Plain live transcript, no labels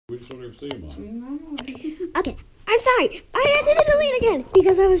We just don't ever see them on. Okay, I'm sorry. I had to delete again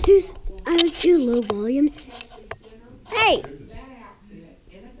because I was too low volume. Hey.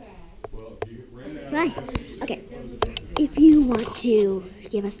 Bye. Okay. If you want to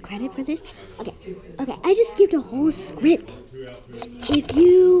give us credit for this, okay. I just skipped a whole script. If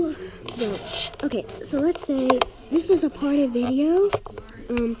you, no. Okay. So let's say this is a parted video.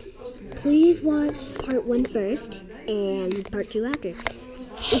 Please watch part 1 first and part 2 after.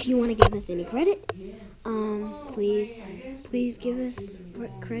 If you want to give us any credit, please give us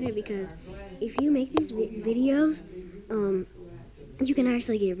credit, because if you make these videos, you can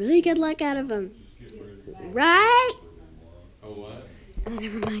actually get really good luck out of them. Right? Oh,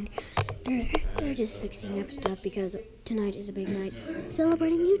 never mind. They're just fixing up stuff because tonight is a big night.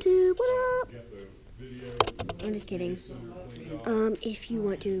 Celebrating YouTube. What up? I'm just kidding. If you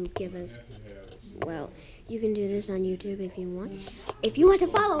want to give us, well, you can do this on YouTube if you want. If you want to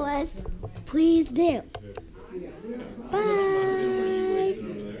follow us, please do. Bye.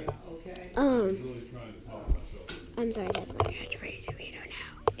 I'm sorry, that's my catchphrase.